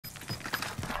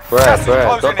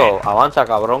Toto, avanza,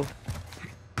 cabrón.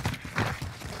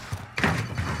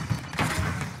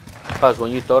 Cause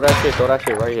when you throw that shit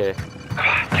right here.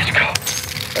 Let's go.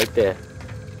 Right there.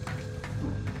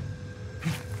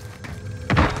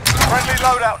 Friendly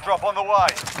loadout drop on the way.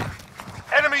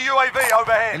 Enemy UAV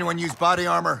overhead. Anyone use body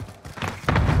armor?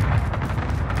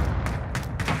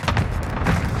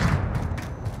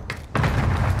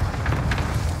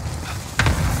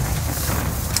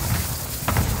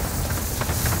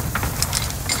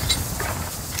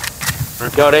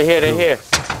 Yo, they here.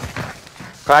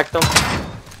 Cracked them.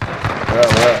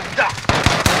 Where?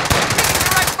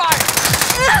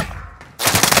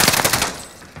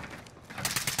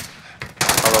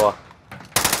 Other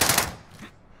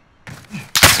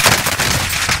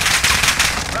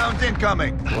Round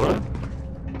incoming.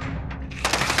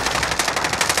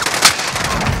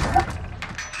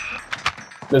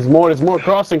 There's more.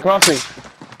 Crossing.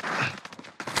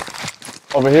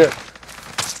 Over here.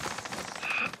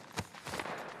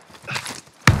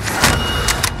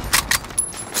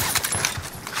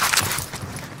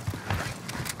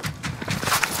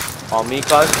 on me,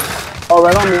 cuz. Oh,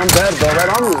 right on me. I'm dead, bro. Right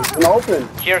on me. In the open.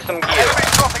 Here's some gear. Enemy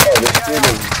dropping Oh, into this the dude AO.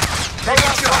 is...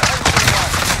 Taking shots.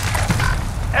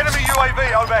 Enemy UAV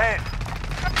overhead.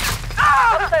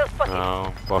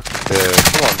 No, fuck this.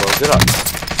 Come on, bro. Get up.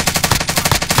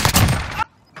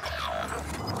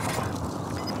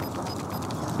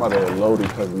 I'm about to load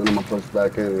because the minute I'm push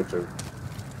back in with you.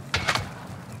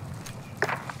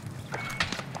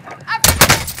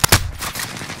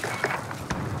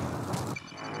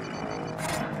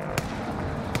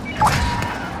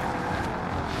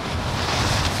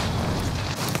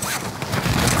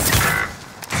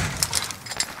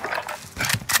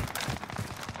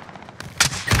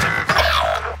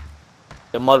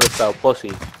 The mother fell pussy.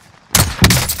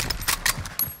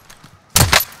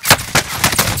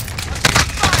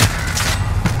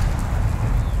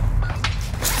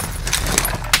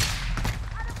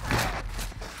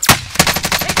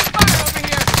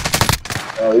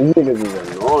 Oh, these niggas is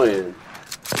annoying.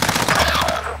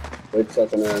 Wait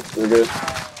sucking ass nigga.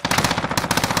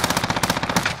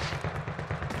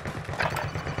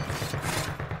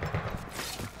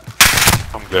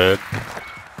 I'm good.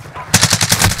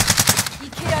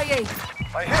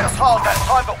 They hit us hard that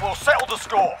time, but we'll settle the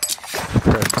score.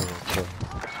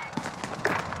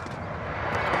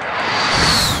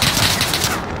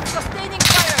 Sustaining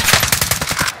fire.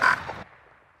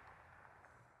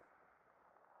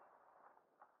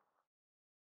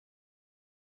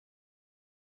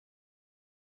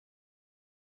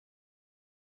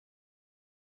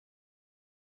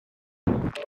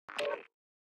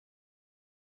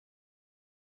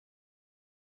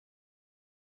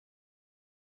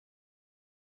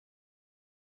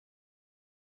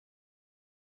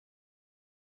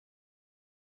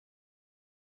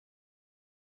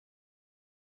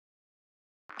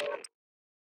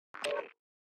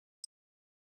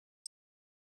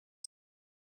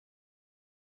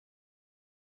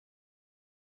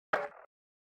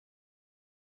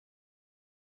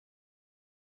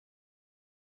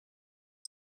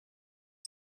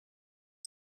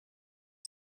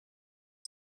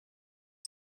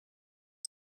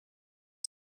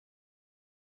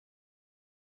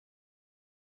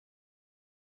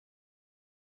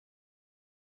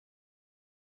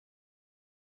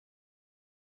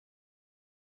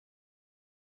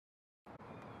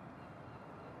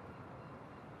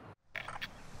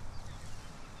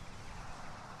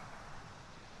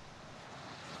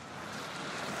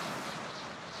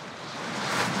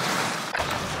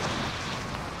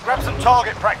 Grab some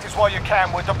target practice while you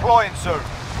can. We're deploying soon.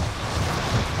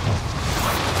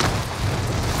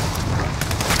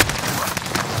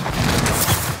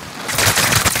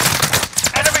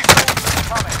 Enemy forces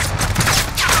coming.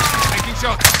 Making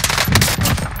shots.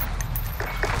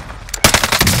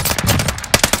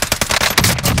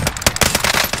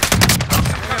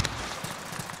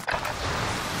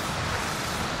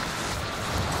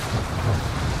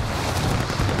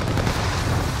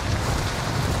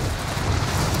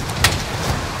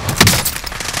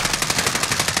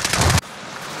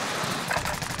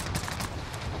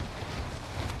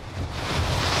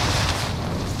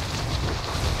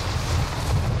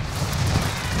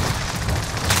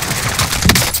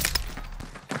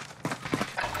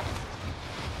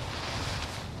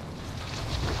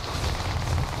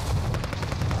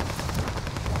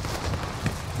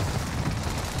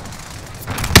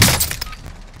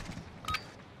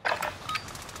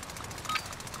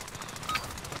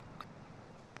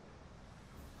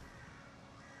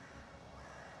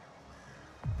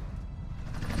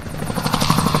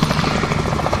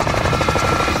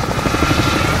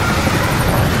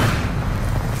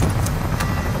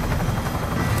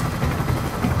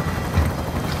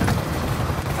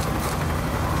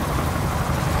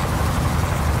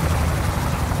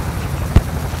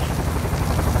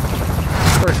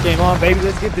 Come on, baby,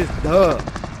 let's get this dub.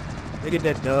 Let's get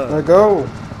that dub. Let go.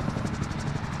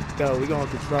 Go, we gonna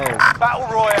control. Battle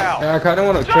Royale. Yeah, I kind of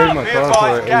want to trade my Be car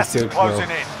for advised, an gas is A6 closing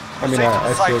though. in. I mean, Proceed to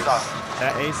the safe S6. zone.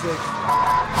 That A6.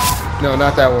 No,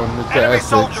 not that one. It's the Enemy S6.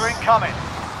 soldier incoming.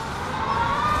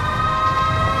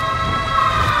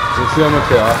 You see how much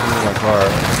they offer me my car?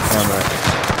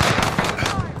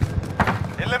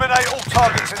 Eliminate all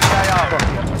targets in the AO.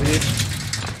 Bitch.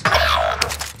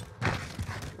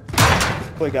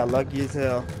 Boy got lucky as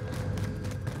hell.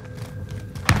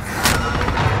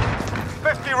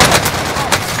 50 rounds.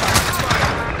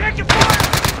 Take your fire!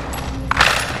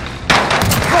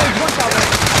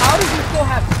 How does he still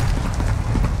have...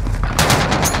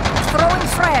 Throwing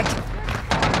frag.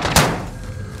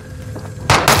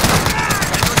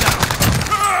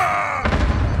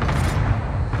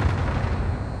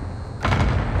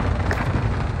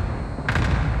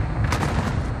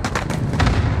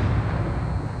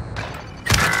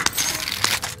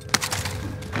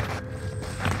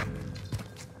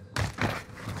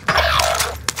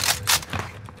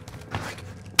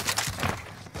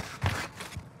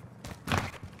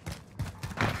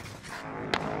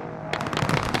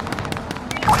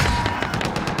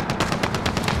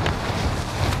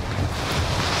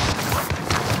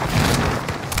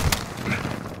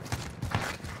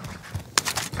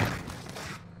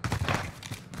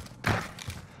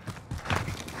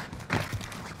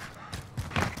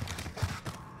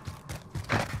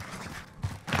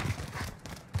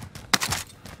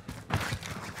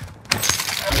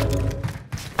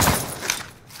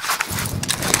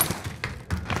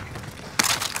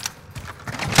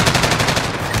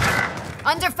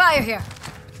 Under fire here.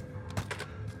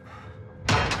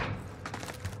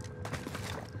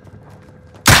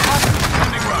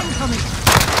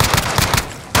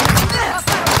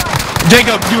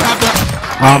 Jacob, you have to.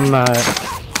 I'm not.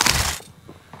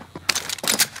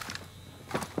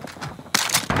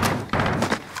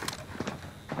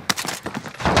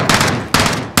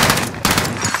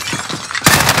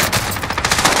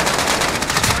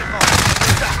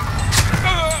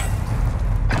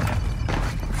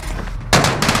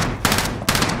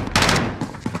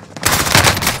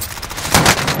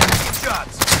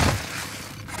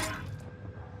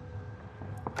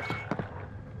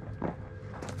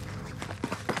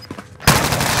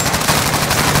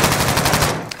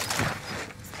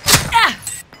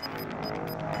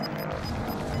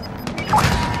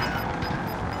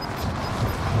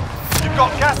 You've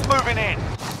got gas moving in.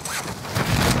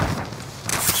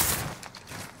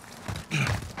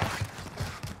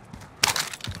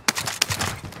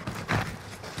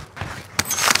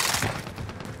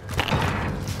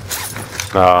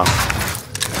 Nah.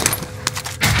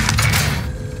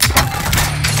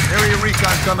 Area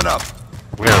recon coming up.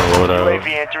 We're gonna load out. UAV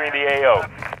entering the AO.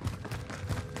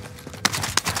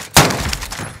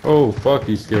 Oh, fuck,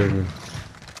 he scared me.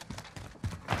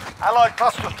 Allied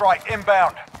cluster strike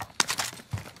inbound.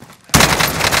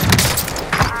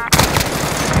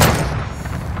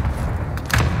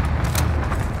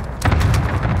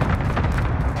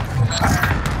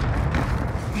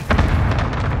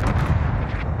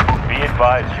 Be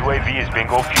advised, UAV is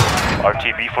bingo fuel.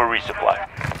 RTB for resupply.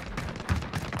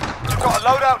 You've got a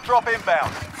loadout drop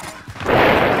inbound.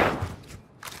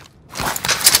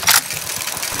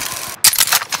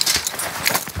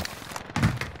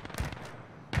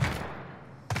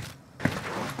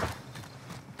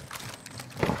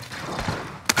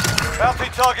 Bounty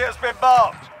target has been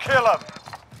marked. Kill him.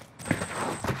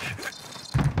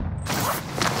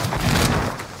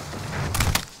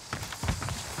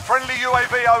 Friendly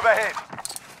UAV overhead.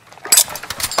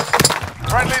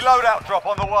 Friendly loadout drop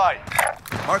on the way.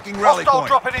 Marking rally Hostile point.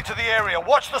 dropping into the area.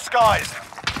 Watch the skies.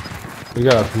 We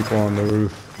got people on the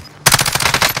roof.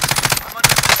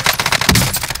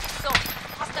 So,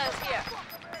 hostiles here.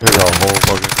 There's a whole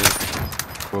fucking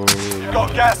thing. You've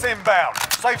got gas inbound.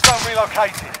 Safe zone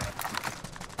relocated.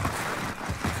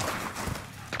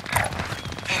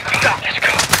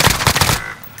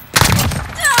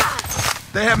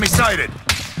 They have me sighted.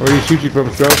 Where do you shoot you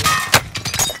from, Stroke?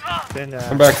 Then,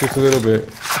 Come back just a little bit.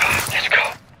 Let's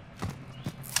go.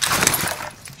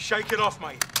 Shake it off,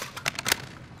 mate.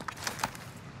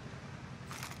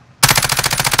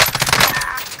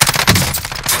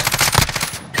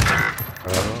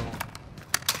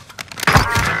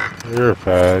 You're a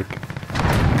fag.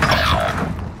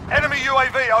 Enemy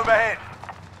UAV overhead.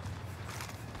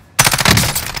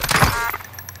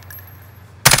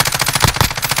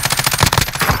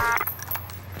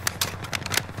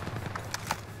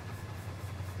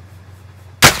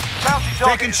 Bounty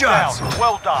target Taking is shots. down.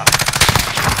 Well done.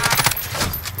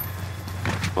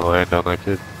 I'll land on that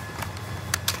kid.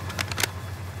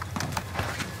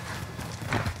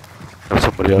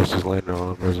 Somebody else is landing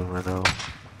on prison right now.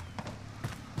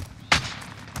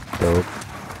 Dope.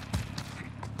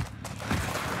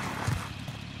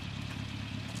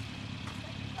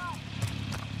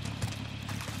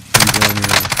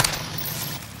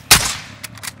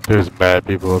 There's bad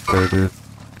people up there, dude.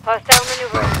 Hostile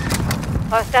maneuvering.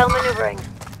 Hostile maneuvering.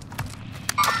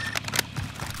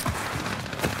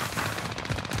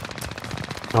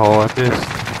 Oh, I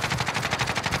missed.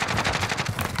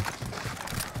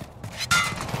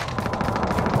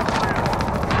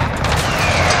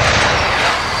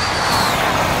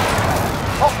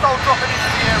 Hostile dropping into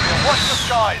the area. Watch the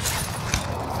skies.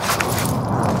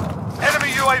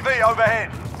 Enemy UAV overhead.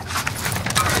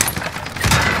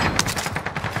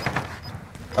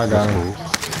 I got him.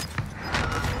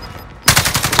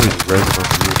 Please resident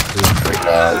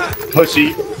you. Pussy.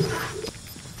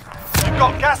 You've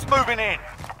got gas moving in.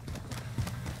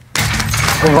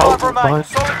 Oh, 5 remain.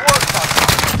 Solid work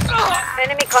done.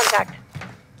 Enemy contact.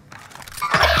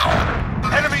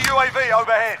 Enemy UAV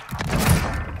overhead.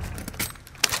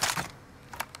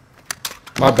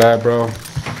 My bad, bro.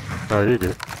 No, you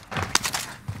good.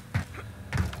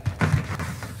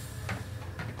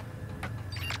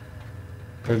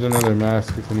 There's another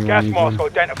mask if anyone Gas needs mask one.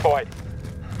 identified.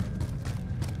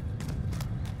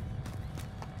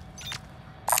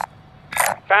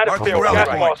 Found a Marking field. rally Gas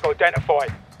point. mask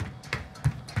identified.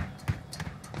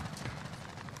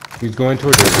 He's going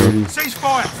towards the city.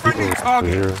 Ceasefire! Friendly People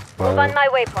target! here. Move on my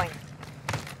waypoint.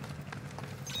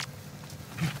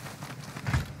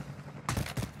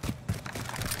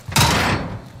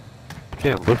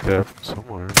 Can't look there from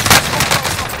somewhere.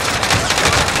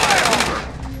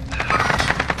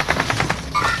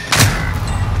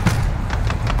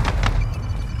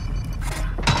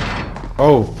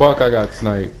 Oh, fuck, I got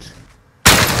sniped.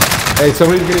 Hey,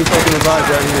 somebody's getting fucking revived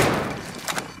right here.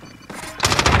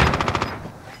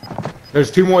 There's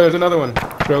two more, there's another one.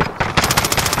 Choke.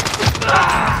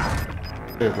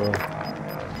 Shit, bro.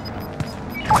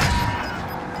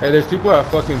 Hey, there's people at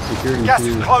fucking security Gas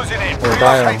too. is closing in. Or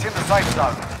bio. Relocating the safe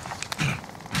zone.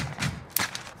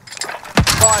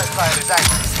 Fire sale is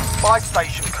active. Buy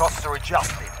station costs are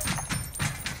adjusted.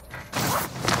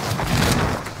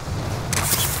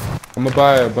 I'm gonna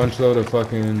buy a bunch load of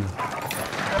fucking...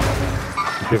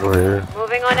 People are here.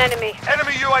 Moving on enemy.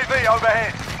 Enemy UAV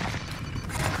overhead.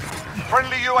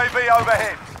 Friendly UAV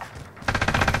overhead.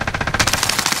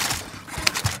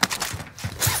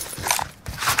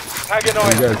 Tagging You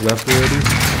item. guys left already?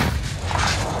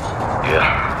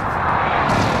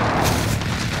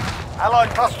 Allied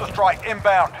cluster strike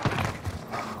inbound.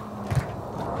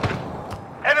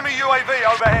 Enemy UAV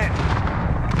overhead.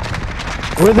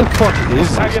 Where the fuck is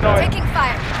this Tagging guy? item. Taking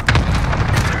fire.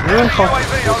 Where the fuck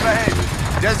UAV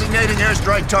overhead. Designating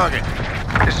airstrike target.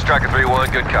 This is Striker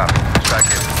 3-1, good copy. Strike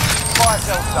in. Fire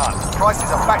sales done.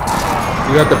 Prices are back to normal.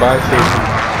 You got the buy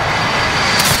station.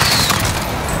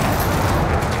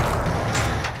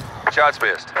 Shots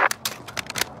missed.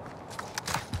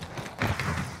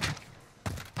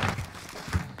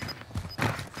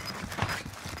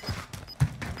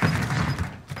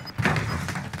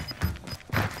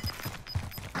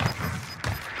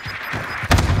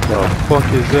 the fuck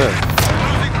is that?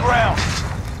 Losing ground.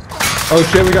 Oh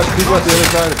shit, we got people at the other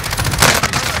side.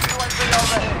 UAV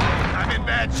overhead. I'm in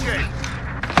bad shape.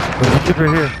 There's a kid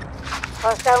right here.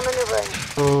 Hostile maneuvering.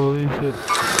 Holy shit.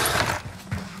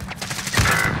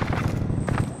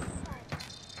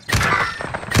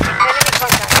 Enemy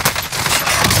contact.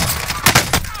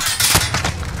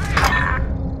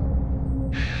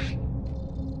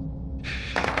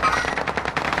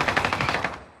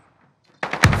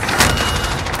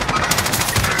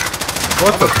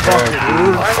 What the fuck,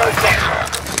 dude?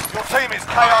 Your team is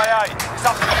KIA. It's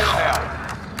up to you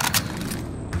now.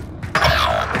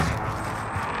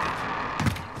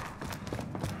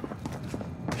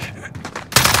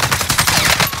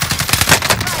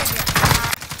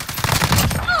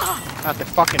 Have to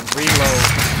fucking reload.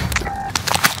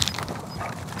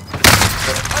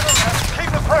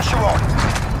 Keep the pressure on.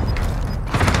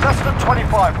 Less than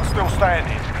 25 we're still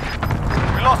standing.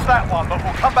 We lost that one, but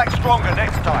we'll come back stronger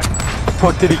next time.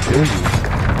 Fuck did he kill you?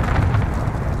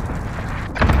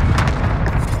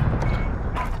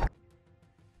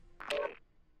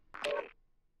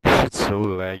 It's so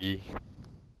laggy.